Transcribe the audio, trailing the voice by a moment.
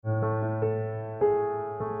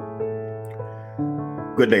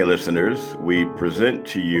Good day, listeners. We present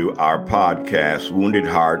to you our podcast, Wounded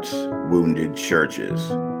Hearts, Wounded Churches.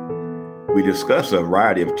 We discuss a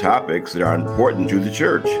variety of topics that are important to the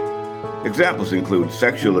church. Examples include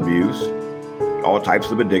sexual abuse, all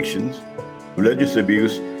types of addictions, religious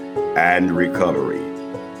abuse, and recovery.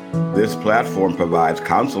 This platform provides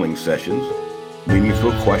counseling sessions,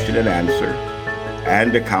 meaningful question and answer,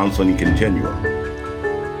 and a counseling continuum.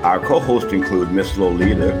 Our co-hosts include Ms.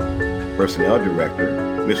 Lolita, Personnel Director,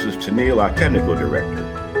 Mrs. Tennille, our Technical Director.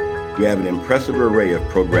 We have an impressive array of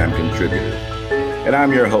program contributors. And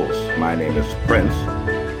I'm your host. My name is Prince,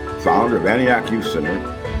 founder of Antioch Youth Center,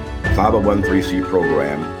 501(c)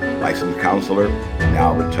 program, licensed counselor,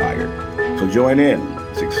 now retired. So join in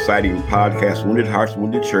this exciting podcast, Wounded Hearts,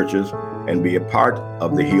 Wounded Churches, and be a part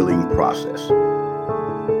of the healing process.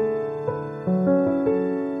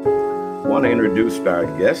 I want to introduce our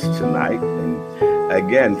guests tonight. And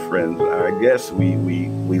again, friends, our guests, we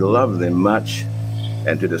love them much.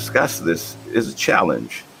 And to discuss this is a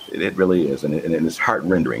challenge. It really is. And it's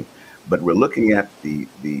heart-rendering. But we're looking at the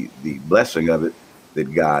blessing of it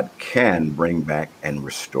that God can bring back and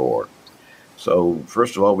restore. So,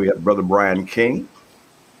 first of all, we have Brother Brian King.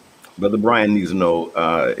 Brother Brian needs no,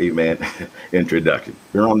 introduction.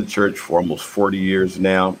 Been on the church for almost 40 years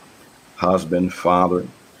now. Husband, father,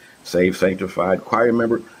 saved, sanctified, choir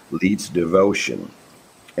member, leads devotion.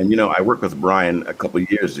 And, I worked with Brian a couple of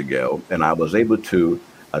years ago, and I was able to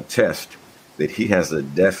attest that he has a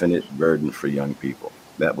definite burden for young people.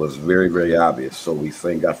 That was very, very obvious. So we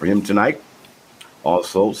thank God for him tonight.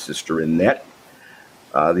 Also, Sister Annette.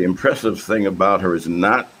 The impressive thing about her is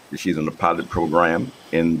not that she's in a pilot program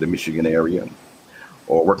in the Michigan area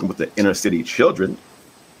or working with the inner city children,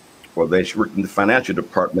 or that she worked in the financial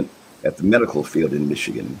department at the medical field in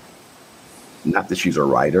Michigan. Not that she's a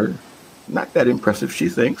writer, not that impressive, she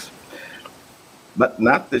thinks, but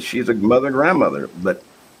not that she's a mother, grandmother, but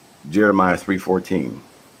Jeremiah 3:14,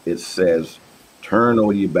 it says, "Turn,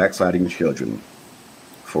 O ye backsliding children,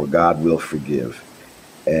 for God will forgive."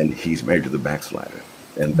 And he's married to the backslider.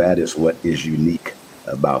 And that is what is unique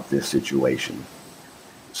about this situation.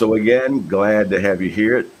 So again, glad to have you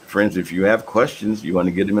here. Friends, if you have questions, you want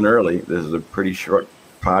to get them in early. This is a pretty short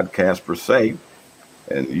podcast per se.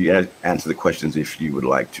 And you answer the questions if you would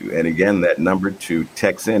like to. And again, that number to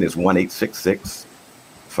text in is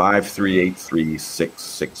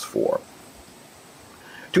 1-866-538-3664.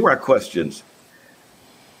 To our questions,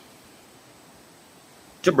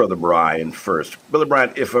 to Brother Brian first. Brother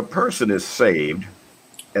Brian, if a person is saved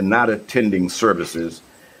and not attending services,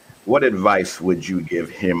 what advice would you give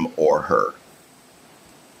him or her?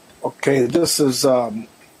 Okay, this is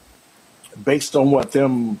based on what,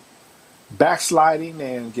 them backsliding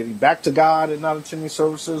and getting back to God and not attending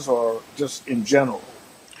services, or just in general?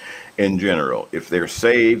 In general, if they're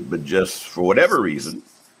saved, but just for whatever reason,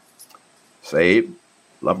 saved,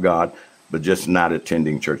 love God, but just not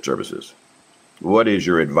attending church services, what is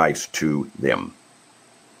your advice to them?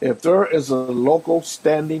 If there is a local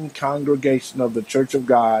standing congregation of the Church of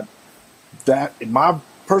God, that, in my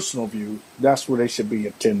personal view, that's where they should be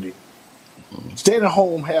attending. Mm-hmm. Staying at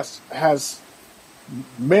home has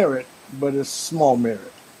merit, but it's small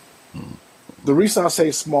merit. Mm-hmm. The reason I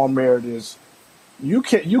say small merit is you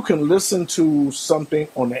can listen to something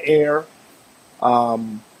on the air,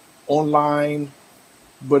 online,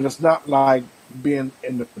 but it's not like being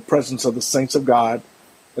in the presence of the saints of God.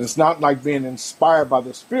 And it's not like being inspired by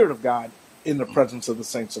the Spirit of God in the presence of the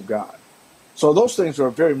saints of God. So those things are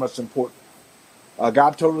very much important.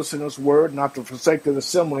 God told us in His Word not to forsake the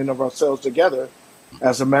assembling of ourselves together,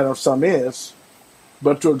 as a manner of some is,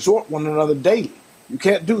 but to exhort one another daily. You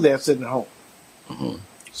can't do that sitting at home. Mm-hmm.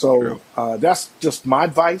 So that's just my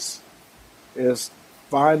advice, is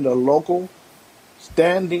find a local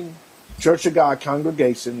standing Church of God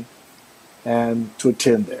congregation and to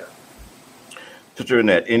attend there. Sister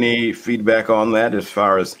Annette, any feedback on that as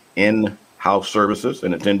far as in-house services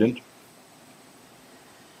and attendance?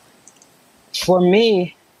 For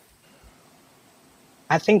me,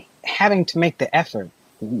 I think having to make the effort.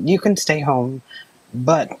 You can stay home,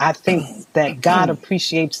 but I think that God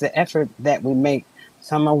appreciates the effort that we make.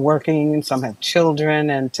 Some are working and some have children,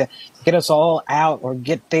 and to get us all out or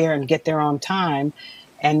get there on time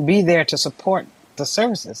and be there to support the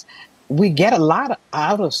services. We get a lot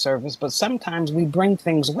out of service, but sometimes we bring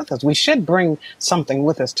things with us. We should bring something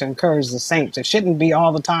with us to encourage the saints. It shouldn't be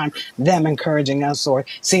all the time them encouraging us or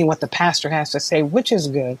seeing what the pastor has to say, which is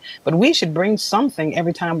good. But we should bring something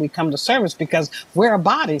every time we come to service, because we're a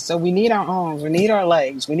body. So we need our arms, we need our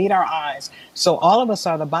legs, we need our eyes. So all of us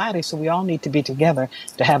are the body. So we all need to be together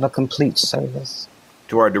to have a complete service.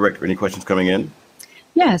 To our director, any questions coming in?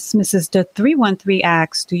 Yes, Mrs. De 313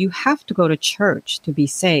 asks, do you have to go to church to be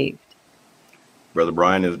saved? Brother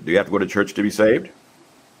Brian, do you have to go to church to be saved?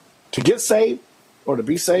 To get saved or to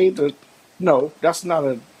be saved? No, that's not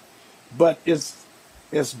a. But it's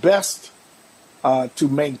best to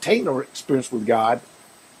maintain our experience with God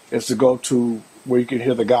is to go to where you can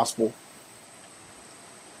hear the gospel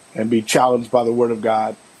and be challenged by the word of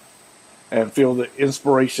God and feel the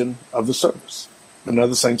inspiration of the service and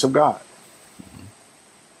other saints of God.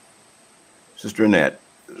 Sister Annette,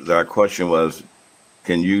 our question was,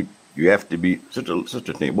 you have to be,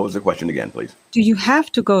 Sister Tina, what was the question again, please? Do you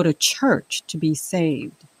have to go to church to be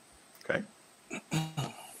saved? Okay.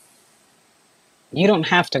 You don't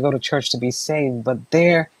have to go to church to be saved, but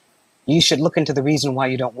you should look into the reason why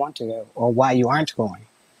you don't want to go or why you aren't going.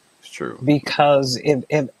 It's true. Because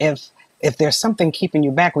if there's something keeping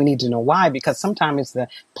you back, we need to know why, because sometimes it's the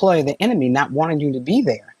ploy of the enemy not wanting you to be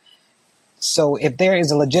there. So if there is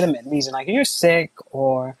a legitimate reason, like you're sick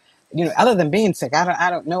or, other than being sick, I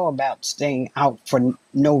don't know about staying out for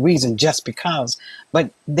no reason just because. But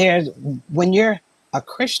when you're a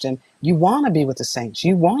Christian, you want to be with the saints.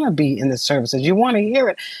 You want to be in the services. You want to hear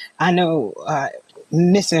it. I know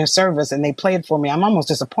missing a service and they played for me. I'm almost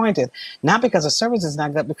disappointed, not because the service is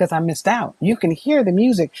not good, because I missed out. You can hear the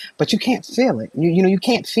music, but you can't feel it. You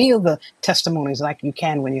can't feel the testimonies like you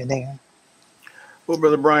can when you're there. Well,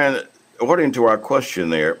 Brother Brian, according to our question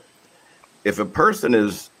there, if a person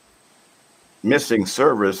is missing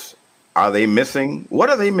service, are they missing? What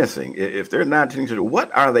are they missing? If they're not attending church,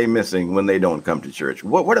 what are they missing when they don't come to church?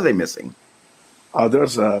 What are they missing?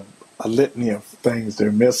 There's a litany of things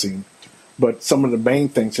they're missing, but some of the main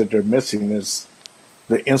things that they're missing is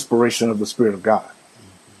the inspiration of the Spirit of God.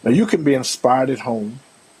 Now, you can be inspired at home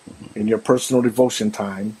in your personal devotion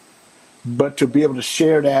time, but to be able to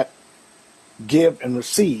share that, give and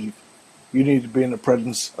receive, you need to be in the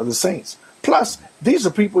presence of the saints. Plus, these are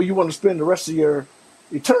people you want to spend the rest of your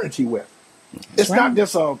eternity with. It's not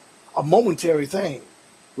just a momentary thing,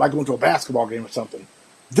 like going to a basketball game or something.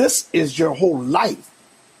 This is your whole life.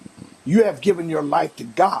 You have given your life to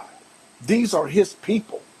God. These are his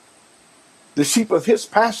people, the sheep of his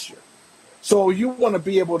pasture. So you want to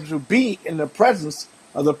be able to be in the presence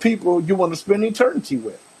of the people you want to spend eternity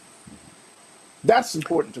with. That's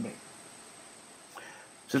important to me.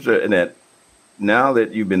 Sister Annette, now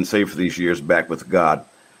that you've been saved for these years back with God,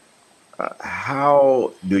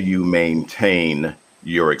 how do you maintain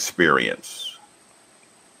your experience?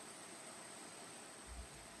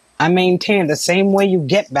 I maintain the same way you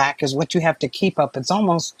get back is what you have to keep up. It's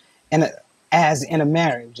almost as in a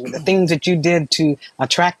marriage. The things that you did to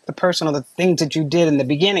attract the person or the things that you did in the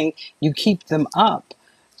beginning, you keep them up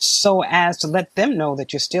so as to let them know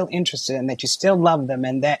that you're still interested and that you still love them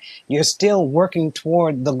and that you're still working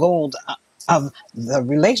toward the goal of the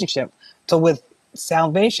relationship. So with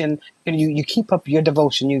salvation, you keep up your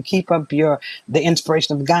devotion, you keep up the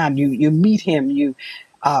inspiration of God, you meet him, you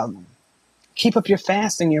keep up your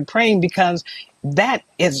fasting, your praying, because that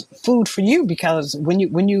is food for you. Because when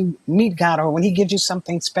you meet God, or when he gives you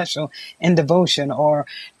something special in devotion or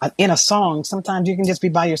in a song, sometimes you can just be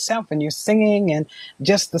by yourself and you're singing, and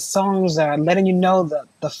just the songs are letting you know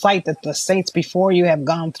the fight that the saints before you have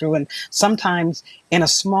gone through. And sometimes in a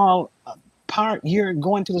small part, you're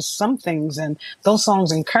going through some things, and those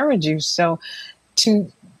songs encourage you. So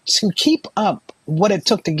to keep up what it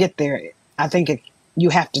took to get there, I think you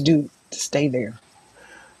have to stay there.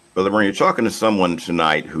 Brother Murray, you're talking to someone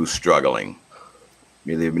tonight who's struggling.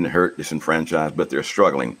 Maybe they've been hurt, disenfranchised, but they're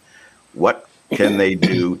struggling. What can they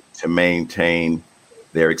do to maintain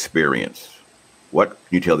their experience? What can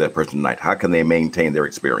you tell that person tonight? How can they maintain their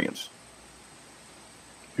experience?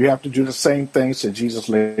 You have to do the same things that Jesus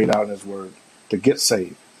laid out in his word to get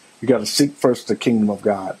saved. You got to seek first the kingdom of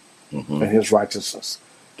God and his righteousness.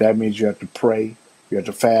 That means you have to pray, you have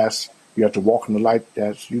to fast, you have to walk in the light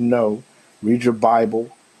that you know, read your Bible,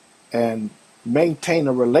 and maintain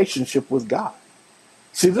a relationship with God.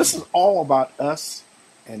 See, this is all about us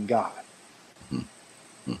and God.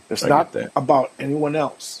 It's not about anyone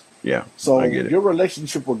else. Yeah. So your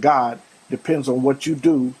relationship with God depends on what you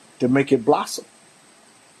do to make it blossom.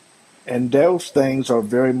 And those things are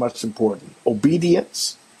very much important.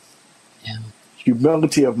 Obedience,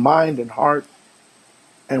 humility of mind and heart,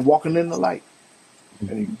 and walking in the light.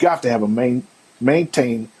 And you got to have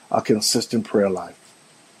maintain a consistent prayer life.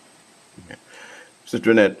 Okay.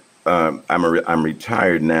 Sister Annette, I'm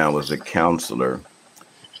retired now as a counselor.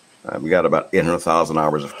 We got about 800,000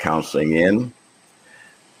 hours of counseling in,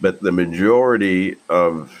 but the majority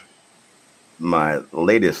of my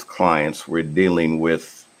latest clients were dealing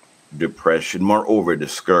with depression, moreover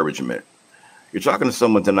discouragement. You're talking to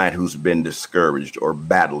someone tonight who's been discouraged or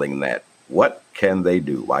battling that. What can they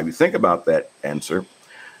do? While you think about that answer,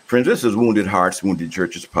 friends, this is Wounded Hearts, Wounded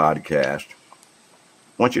Churches podcast. I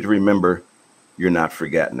want you to remember you're not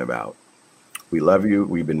forgotten about. We love you.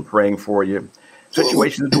 We've been praying for you.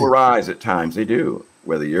 Situations do arise at times. They do,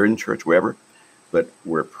 whether you're in church, wherever. But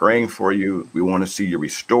we're praying for you. We want to see you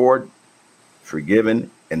restored,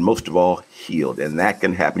 forgiven, and most of all, healed. And that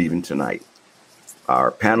can happen even tonight.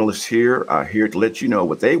 Our panelists here are here to let you know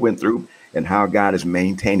what they went through and how God is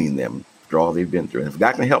maintaining them after all they've been through. And if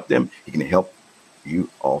God can help them, he can help you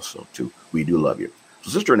also, too. We do love you.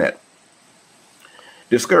 So, Sister Annette,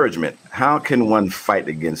 discouragement. How can one fight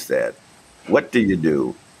against that? What do you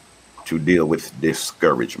do to deal with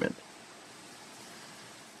discouragement?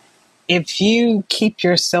 If you keep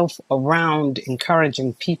yourself around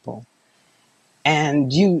encouraging people,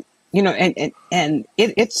 and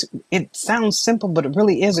it sounds simple, but it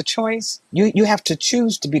really is a choice. You have to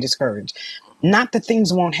choose to be discouraged. Not that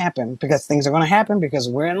things won't happen, because things are going to happen, because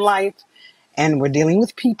we're in life and we're dealing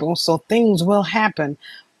with people, so things will happen.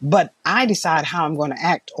 But I decide how I'm going to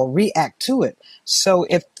act or react to it. So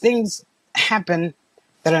if things happen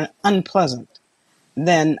that are unpleasant,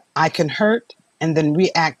 then I can hurt and then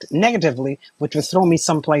react negatively, which would throw me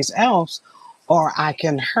someplace else, or I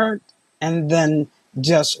can hurt and then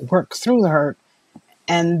just work through the hurt,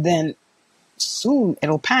 and then soon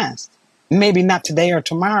it'll pass. Maybe not today or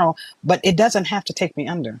tomorrow, but it doesn't have to take me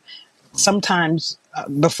under. Sometimes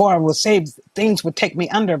before I was saved, things would take me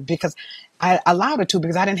under because I allowed it to,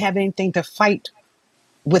 because I didn't have anything to fight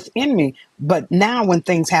within me. But now when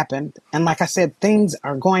things happen, and like I said, things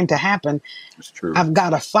are going to happen. It's true. I've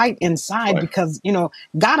got to fight inside, Right. because,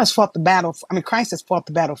 God has fought the battle. Christ has fought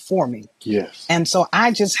the battle for me. Yes. And so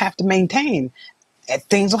I just have to maintain.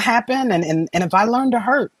 Things will happen. And if I learn to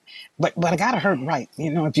hurt, but I got to hurt right.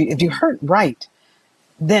 If you hurt right,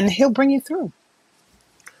 then he'll bring you through.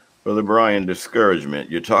 Brother Brian,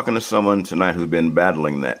 discouragement. You're talking to someone tonight who's been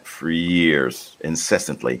battling that for years,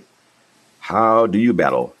 incessantly. How do you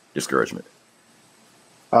battle discouragement?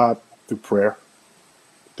 Through prayer.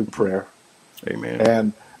 Amen.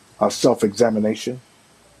 And self-examination.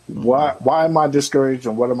 Mm-hmm. Why am I discouraged,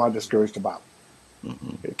 and what am I discouraged about?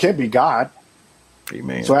 Mm-hmm. It can't be God.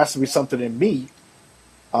 Amen. So it has to be something in me,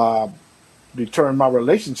 determine my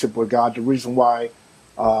relationship with God, the reason why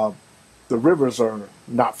the rivers are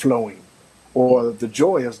not flowing or the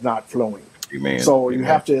joy is not flowing. Amen. So Amen. you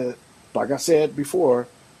have to, like I said before,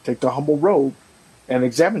 take the humble road and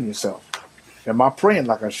examine yourself. Am I praying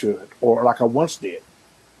like I should, or like I once did?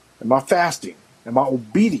 Am I fasting? Am I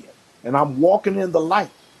obedient? And I'm walking in the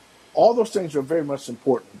light. All those things are very much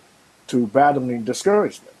important to battling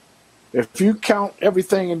discouragement. If you count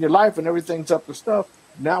everything in your life and everything's up to stuff,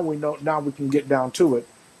 now we can get down to it.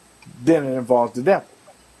 Then it involves the devil.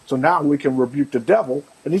 So now we can rebuke the devil,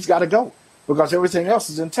 and he's got to go, because everything else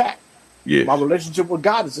is intact. Yes. My relationship with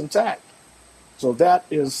God is intact. So that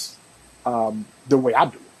is the way I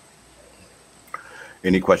do it.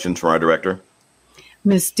 Any questions for our director?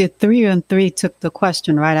 Mr. 3 took the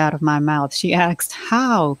question right out of my mouth. She asked,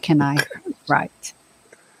 how can I hurt right?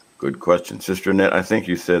 Good question. Sister Annette, I think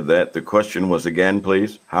you said that. The question was again,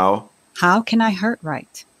 please. How? How can I hurt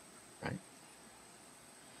right? Right.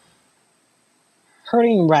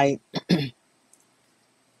 Hurting right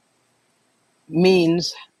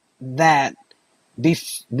means that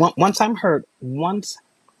once I'm hurt,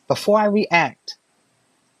 before I react,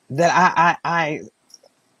 that I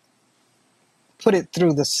put it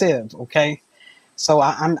through the sieve, okay? So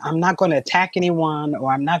I'm not going to attack anyone,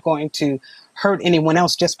 or I'm not going to hurt anyone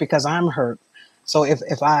else just because I'm hurt. So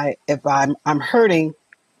if I'm hurting,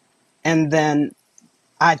 and then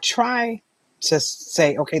I try to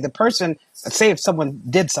say, okay, the person, say if someone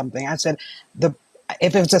did something, I said,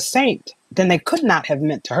 if it was a saint, then they could not have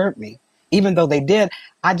meant to hurt me. Even though they did,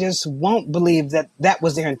 I just won't believe that that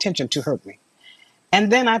was their intention to hurt me.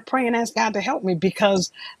 And then I pray and ask God to help me,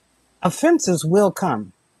 because offenses will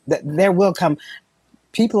come. There will come.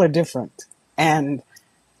 People are different, and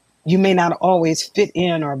you may not always fit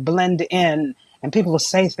in or blend in, and people will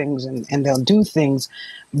say things and they'll do things,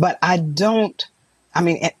 but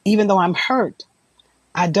even though I'm hurt,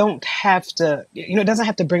 I don't have to, it doesn't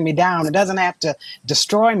have to bring me down. It doesn't have to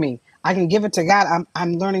destroy me. I can give it to God.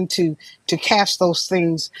 I'm learning to cast those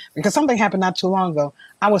things, because something happened not too long ago.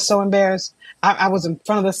 I was so embarrassed. I was in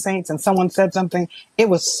front of the saints and someone said something. It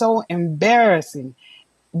was so embarrassing.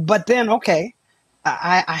 But then, okay,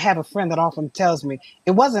 I have a friend that often tells me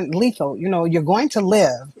it wasn't lethal. You're going to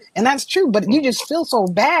live, and that's true. But you just feel so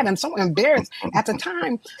bad and so embarrassed at the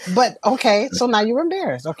time. But okay, so now you're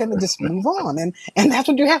embarrassed. Okay, then just move on, and that's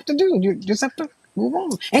what you have to do. You just have to move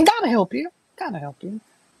on, and God will help you. God will help you.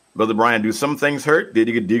 Brother Brian, do some things hurt? Do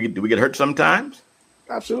we get hurt sometimes?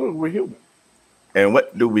 Absolutely, we're human. And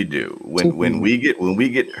what do we do when we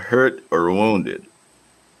get hurt or wounded?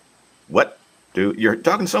 You're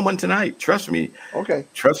talking to someone tonight? Trust me. Okay.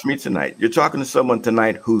 Trust me tonight. You're talking to someone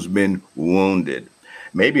tonight who's been wounded.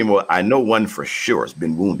 Maybe more. I know one for sure has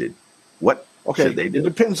been wounded. What should they do? It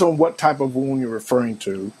depends on what type of wound you're referring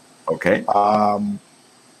to. Okay.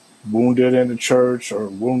 Wounded in the church, or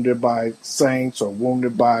wounded by saints, or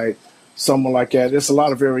wounded by someone like that. There's a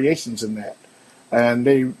lot of variations in that, and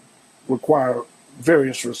they require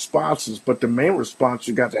various responses. But the main response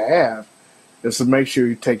you got to have is to make sure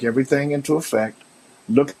you take everything into effect,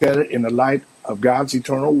 look at it in the light of God's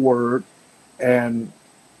eternal word, and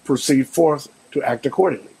proceed forth to act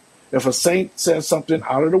accordingly. If a saint says something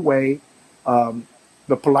out of the way,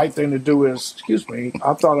 the polite thing to do is, excuse me,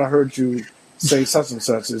 I thought I heard you say such and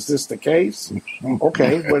such. Is this the case?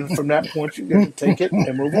 Okay, well, from that point, you get to take it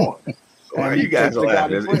and move on. Why are you guys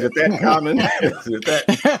laughing? Is it that common?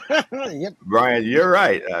 Yep. Brian, you're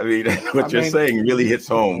right. I mean, you're saying really hits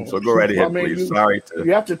home. So go right ahead, please.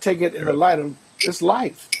 You have to take it in the light of it's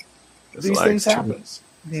life. These things happen.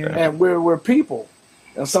 And we're people.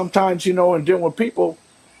 And sometimes, in dealing with people,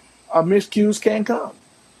 miscues can come.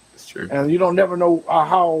 That's true. And you don't never know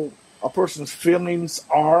how a person's feelings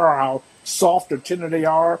are, or how soft or tender they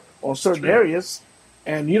are on certain areas.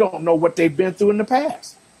 And you don't know what they've been through in the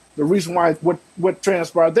past. The reason why what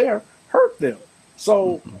transpired there hurt them.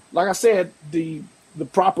 So, like I said, the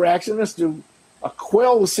proper action is to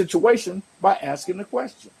quell the situation by asking the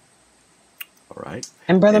question. All right.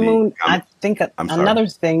 And Brother Moon, I think another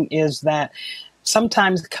thing is that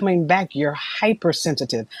sometimes coming back, you're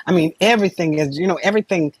hypersensitive. I mean, everything is,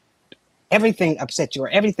 everything upsets you or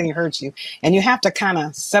everything hurts you. And you have to kind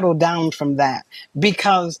of settle down from that,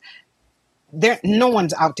 because no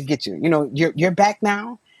one's out to get you. You're back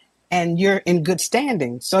now. And you're in good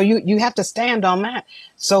standing. So you have to stand on that.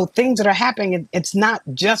 So things that are happening, it's not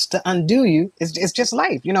just to undo you. It's just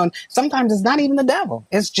life. And sometimes it's not even the devil.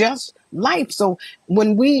 It's just life. So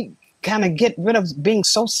when we kind of get rid of being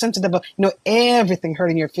so sensitive of, everything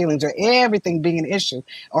hurting your feelings, or everything being an issue,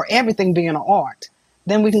 or everything being an art,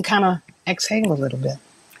 then we can kind of exhale a little bit.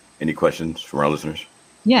 Any questions from our listeners?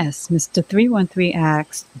 Yes. Mr. 313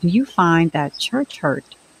 asks, do you find that church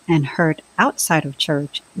hurt and hurt outside of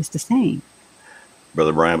church is the same?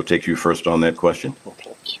 Brother Brian, will take you first on that question.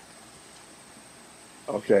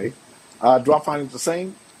 Okay. Do I find it the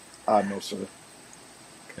same? No, sir.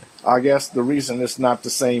 Okay. I guess the reason it's not the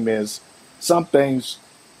same is some things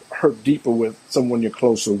hurt deeper with someone you're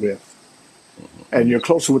closer with. And you're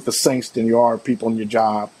closer with the saints than you are people on your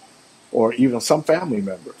job, or even some family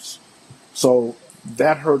members. So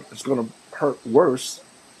that hurt is going to hurt worse,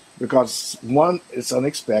 because one, it's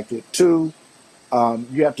unexpected. Two,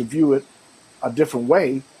 you have to view it a different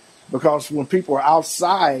way, because when people are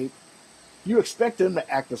outside, you expect them to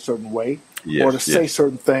act a certain way, or to say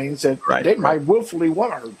certain things that they might willfully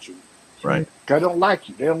want to hurt you. Right. They don't like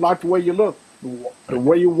you. They don't like the way you look, the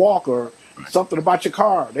way you walk, or something about your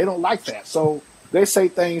car. They don't like that. So they say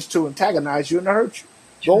things to antagonize you and to hurt you.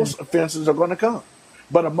 Those offenses are going to come.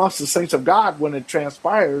 But amongst the saints of God, when it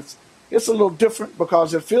transpires, it's a little different,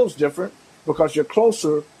 because it feels different, because you're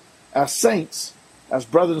closer as saints, as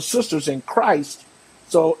brothers and sisters in Christ.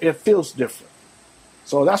 So it feels different.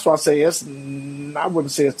 So that's why I say I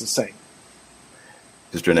wouldn't say it's the same.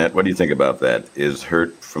 Sister Annette, what do you think about that? Is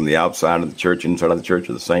hurt from the outside of the church, inside of the church,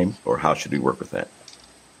 are the same? Or how should we work with that?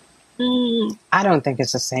 I don't think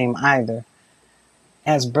it's the same either.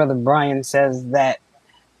 As Brother Brian says, that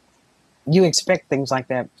you expect things like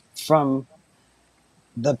that from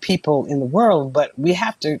the people in the world, but we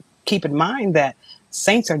have to keep in mind that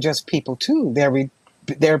saints are just people too.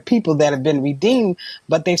 They're people that have been redeemed,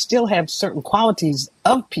 but they still have certain qualities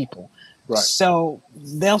of people. Right. So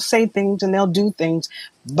they'll say things and they'll do things,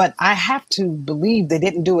 but I have to believe they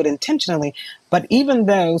didn't do it intentionally. But even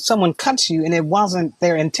though someone cuts you and it wasn't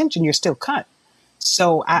their intention, you're still cut.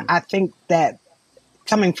 So I think that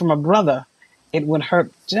coming from a brother, it would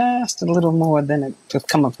hurt just a little more than it was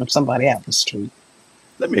coming from somebody out the street.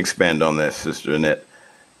 Let me expand on that, Sister Annette.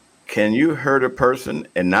 Can you hurt a person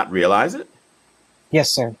and not realize it? Yes,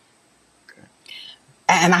 sir. Okay.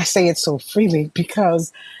 And I say it so freely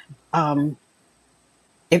because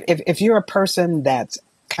if you're a person that's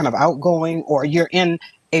kind of outgoing, or you're in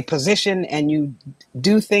a position and you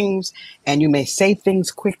do things and you may say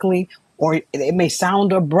things quickly or it may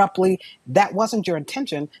sound abruptly. That wasn't your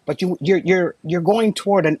intention, but you're going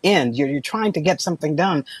toward an end. You're trying to get something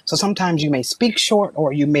done. So sometimes you may speak short,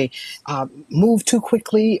 or you may move too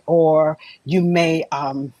quickly, or you may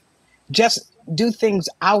just do things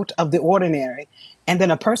out of the ordinary, and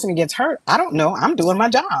then a person gets hurt. I don't know. I'm doing my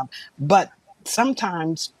job, but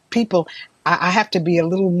sometimes people, I have to be a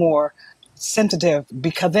little more sensitive,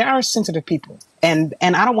 because there are sensitive people, and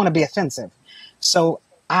I don't want to be offensive. So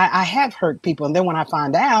I have hurt people, and then when I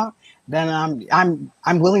find out, then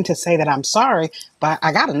I'm willing to say that I'm sorry, but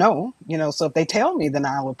I got to know, So if they tell me, then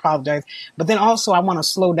I will apologize. But then also I want to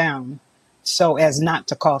slow down so as not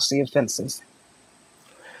to cause the offenses.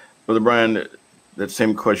 Brother Brian, that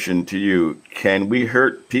same question to you. Can we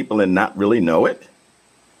hurt people and not really know it?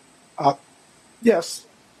 Yes,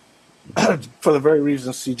 for the very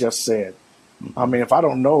reasons she just said. I mean, if I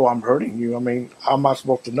don't know I'm hurting you, I mean, how am I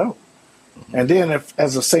supposed to know? And then if,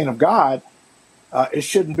 as a saint of God, it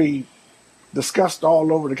shouldn't be discussed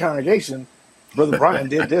all over the congregation. Brother Brian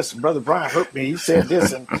did this, and Brother Brian hurt me. He said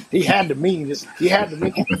this, and he had to mean this. He had to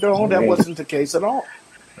mean, no, that wasn't the case at all.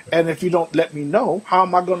 And if you don't let me know, how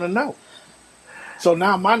am I going to know? So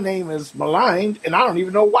now my name is maligned, and I don't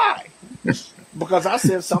even know why. Because I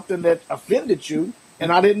said something that offended you,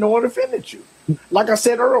 and I didn't know it offended you. Like I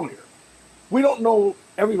said earlier, we don't know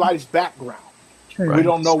everybody's background. True. We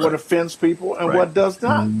don't know what offends people and what does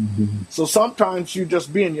not. Mm-hmm. So sometimes you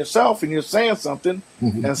just being yourself and you're saying something,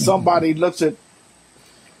 and somebody looks at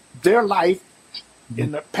their life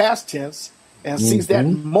in the past tense and sees that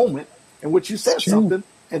moment in which you said something,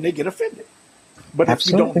 and they get offended. But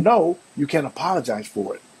Absolutely. if you don't know, you can't apologize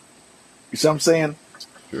for it. You see what I'm saying?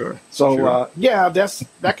 Sure. So, sure. Yeah,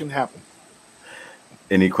 that can happen.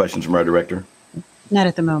 Any questions from our director? Not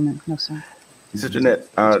at the moment. No, sir. Sister Jeanette,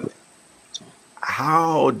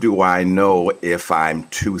 how do I know if I'm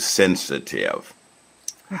too sensitive?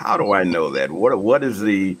 How do I know that? What is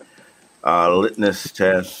the litmus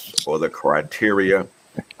test or the criteria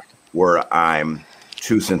where I'm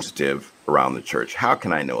too sensitive around the church? How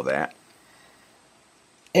can I know that?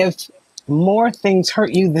 If more things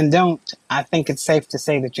hurt you than don't, I think it's safe to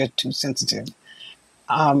say that you're too sensitive.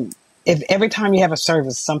 If every time you have a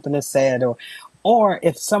service, something is said, or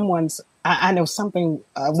if someone's, I know something,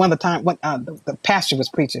 one of the time when the pastor was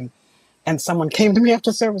preaching, and someone came to me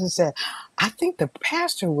after service and said, I think the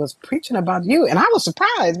pastor was preaching about you. And I was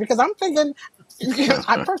surprised, because I'm thinking,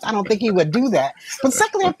 at first, I don't think he would do that. But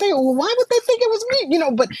secondly, I'm thinking, well, why would they think it was me?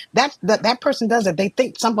 But that person does it. They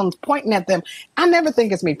think someone's pointing at them. I never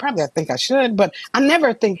think it's me. Probably I think I should, but I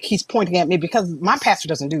never think he's pointing at me, because my pastor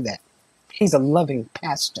doesn't do that. He's a loving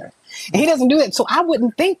pastor, and he doesn't do it. So I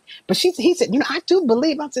wouldn't think, but he said, I do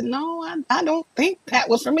believe. I said, no, I don't think that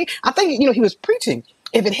was for me. I think, he was preaching.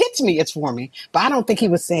 If it hits me, it's for me. But I don't think he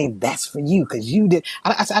was saying that's for you because you did.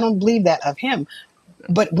 I said, I don't believe that of him.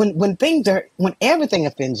 But when everything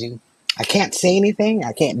offends you, I can't say anything.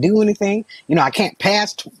 I can't do anything. I can't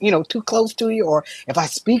pass, too close to you. Or if I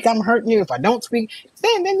speak, I'm hurting you. If I don't speak,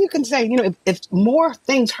 then you can say, if more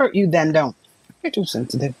things hurt you than don't, you're too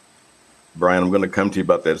sensitive. Brian, I'm going to come to you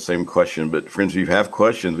about that same question. But friends, if you have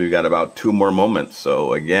questions, we've got about 2 more moments.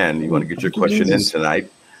 So again, you want to get your question in tonight.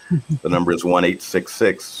 The number is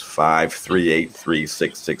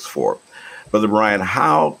 1-866-538-3664. Brother Brian,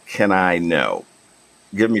 how can I know?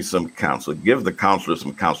 Give me some counsel. Give the counselor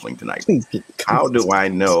some counseling tonight. How do I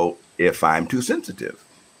know if I'm too sensitive?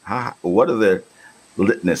 What are the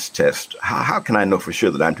litmus tests? How can I know for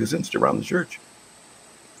sure that I'm too sensitive around the church?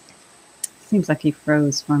 Seems like he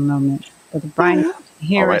froze for a moment. Brother Brian, all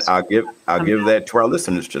right, I'll give that to our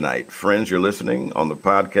listeners tonight. Friends, you're listening on the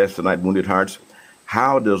podcast tonight, Wounded Hearts.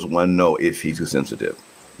 How does one know if he's too sensitive?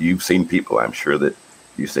 You've seen people, I'm sure, that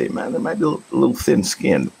you say, man, they might be a little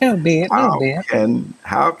thin-skinned.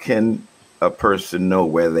 How can a person know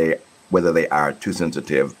whether they are too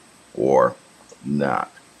sensitive or not?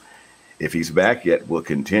 If he's back yet, we'll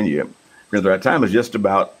continue. Friends, our time is just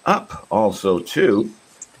about up also, too.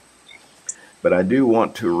 But I do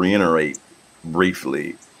want to reiterate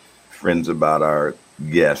briefly, friends, about our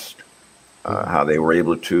guest, how they were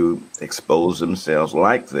able to expose themselves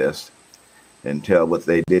like this and tell what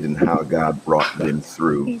they did and how God brought them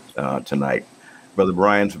through tonight. Brother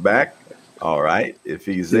Brian's back. All right. If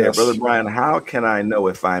he's there, yes. Brother Brian, how can I know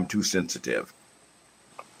if I'm too sensitive?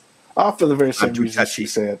 For the very same reason she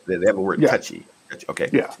said. They have a word, touchy. Okay.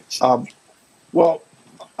 Yeah. Well,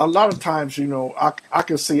 a lot of times, I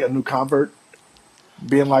can see a new convert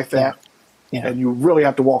being like that. Yeah. and you really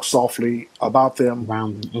have to walk softly about them.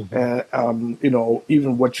 Around. Mm-hmm. And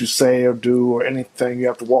even what you say or do or anything, you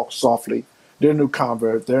have to walk softly. They're new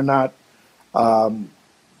convert. They're not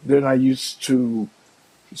used to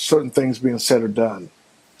certain things being said or done.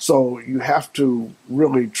 So you have to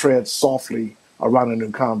really tread softly around a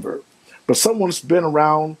new convert. But someone that's been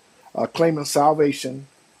around claiming salvation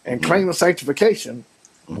and claiming sanctification,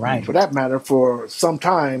 Right. for that matter, for some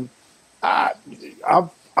time, I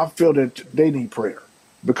feel that they need prayer,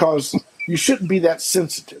 because you shouldn't be that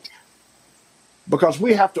sensitive, because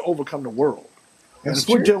we have to overcome the world. And That's if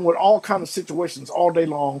we're true. dealing with all kinds of situations all day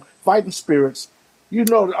long, fighting spirits,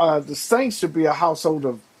 the saints should be a household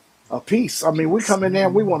of peace. I mean, we come in there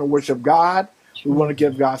and we want to worship God. We want to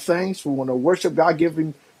give God thanks. We want to worship God, give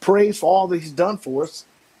Him praise for all that He's done for us.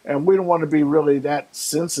 And we don't want to be really that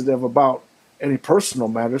sensitive about any personal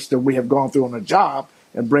matters that we have gone through on a job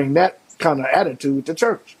and bring that kind of attitude to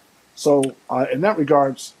church. So in that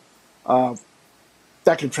regards,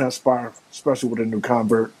 that can transpire, especially with a new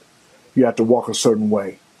convert. You have to walk a certain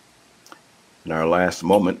way. In our last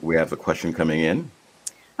moment, we have a question coming in.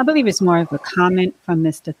 I believe it's more of a comment from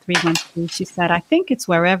Mr. 313. She said, I think it's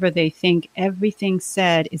wherever they think everything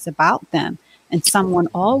said is about them, and someone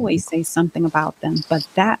always says something about them, but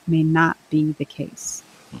that may not be the case.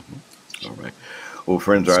 Mm-hmm. All right. Well,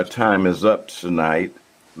 friends, our time is up tonight.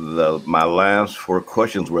 My last 4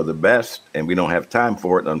 questions were the best, and we don't have time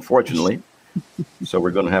for it, unfortunately. So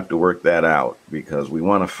we're going to have to work that out, because we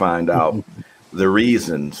want to find out the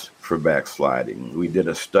reasons for backsliding. We did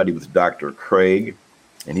a study with Dr. Craig,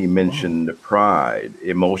 and he mentioned pride,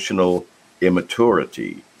 emotional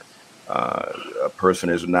immaturity. A person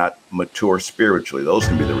is not mature spiritually. Those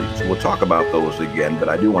can be the reasons. We'll talk about those again, but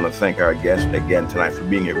I do want to thank our guest again tonight for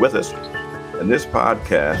being here with us. And this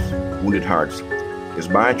podcast, Wounded Hearts, is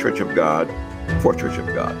by a Church of God, for Church of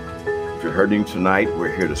God. If you're hurting tonight,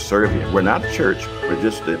 we're here to serve you. We're not a church. We're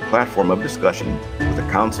just a platform of discussion with a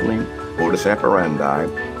counseling modus operandi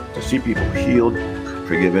to see people healed,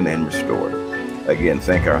 forgiven, and restored. Again,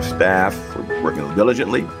 thank our staff for working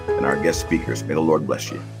diligently and our guest speakers. May the Lord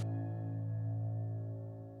bless you.